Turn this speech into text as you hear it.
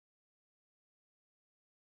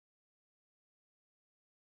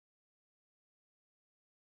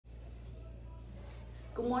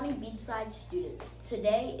Good morning, Beachside students.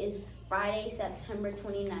 Today is Friday, September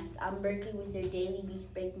 29th. I'm Berkeley with your daily Beach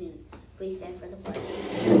Break News. Please stand for the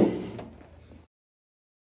pledge.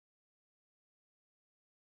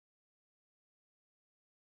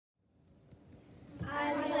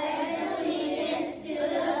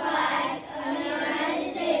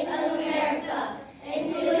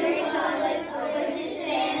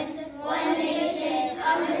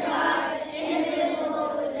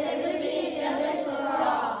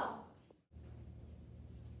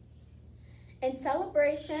 In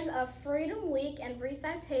celebration of Freedom Week and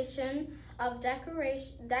recitation of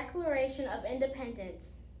Declaration of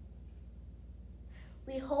Independence,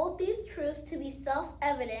 we hold these truths to be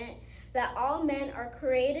self-evident that all men are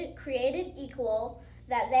created equal,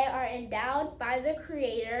 that they are endowed by the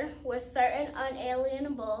Creator with certain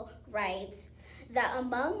unalienable rights, that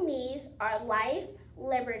among these are life,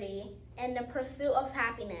 liberty, and the pursuit of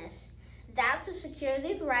happiness, that to secure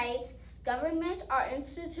these rights, governments are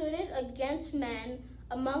instituted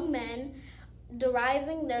among men,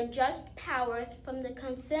 deriving their just powers from the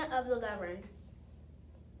consent of the governed.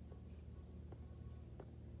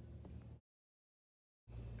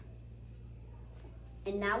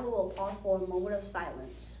 And now we will pause for a moment of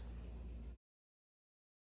silence.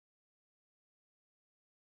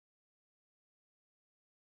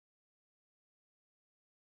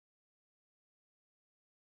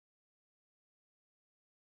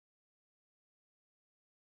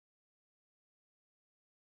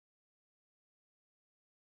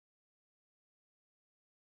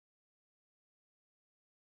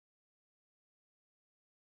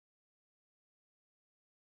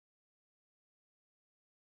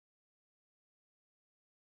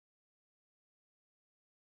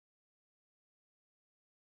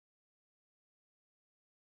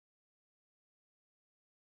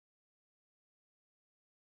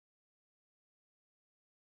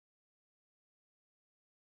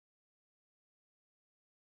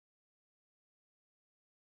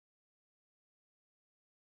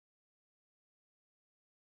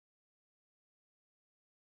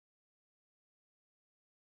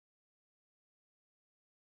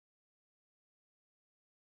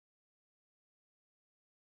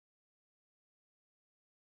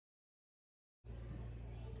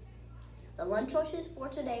 The lunch choices for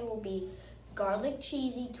today will be garlic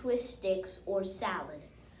cheesy twist sticks or salad.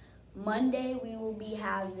 Monday we will be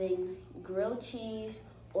having grilled cheese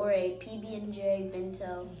or a PB&J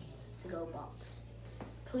bento to-go box.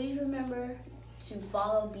 Please remember to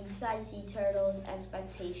follow Beachside Sea Turtles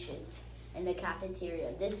expectations in the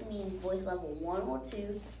cafeteria. This means boys level 1 or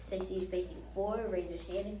 2, Stacey facing 4, raise your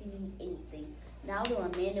hand if you need anything. Now to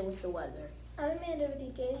Amanda with the weather. I'm Amanda with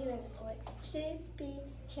the Daily Weather Report. Today will be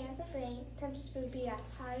chance of rain. Temperatures will be a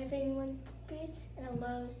high of 81 degrees and a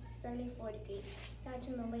low of 74 degrees. Now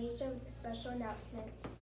to Malaysia with the special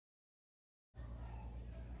announcements.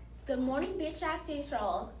 Good morning, Beachside Sea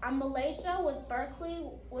Turtles. I'm Malaysia with Berkeley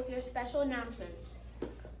with your special announcements.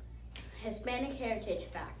 Hispanic Heritage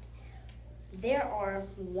Fact. There are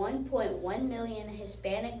 1.1 million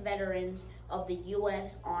Hispanic veterans of the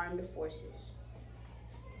U.S. Armed Forces.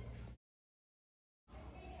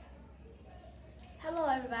 Hello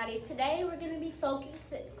everybody, today we're going to be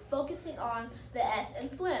focusing on the S in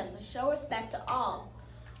SLIM, show respect to all.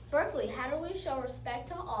 Berkeley, how do we show respect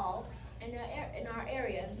to all in our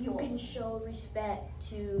area in school? You can show respect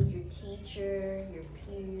to your teacher, your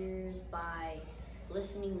peers by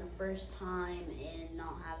listening the first time and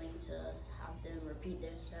not having to have them repeat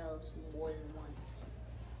themselves more than once.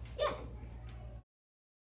 Yeah.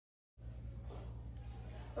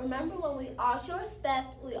 Remember, when we all show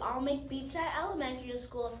respect, we all make Beachside Elementary a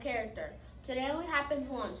school of character. Today only happens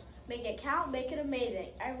once. Make it count, make it amazing.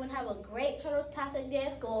 Everyone have a great turtle-tastic day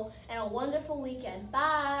at school and a wonderful weekend.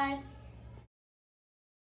 Bye!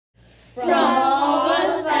 From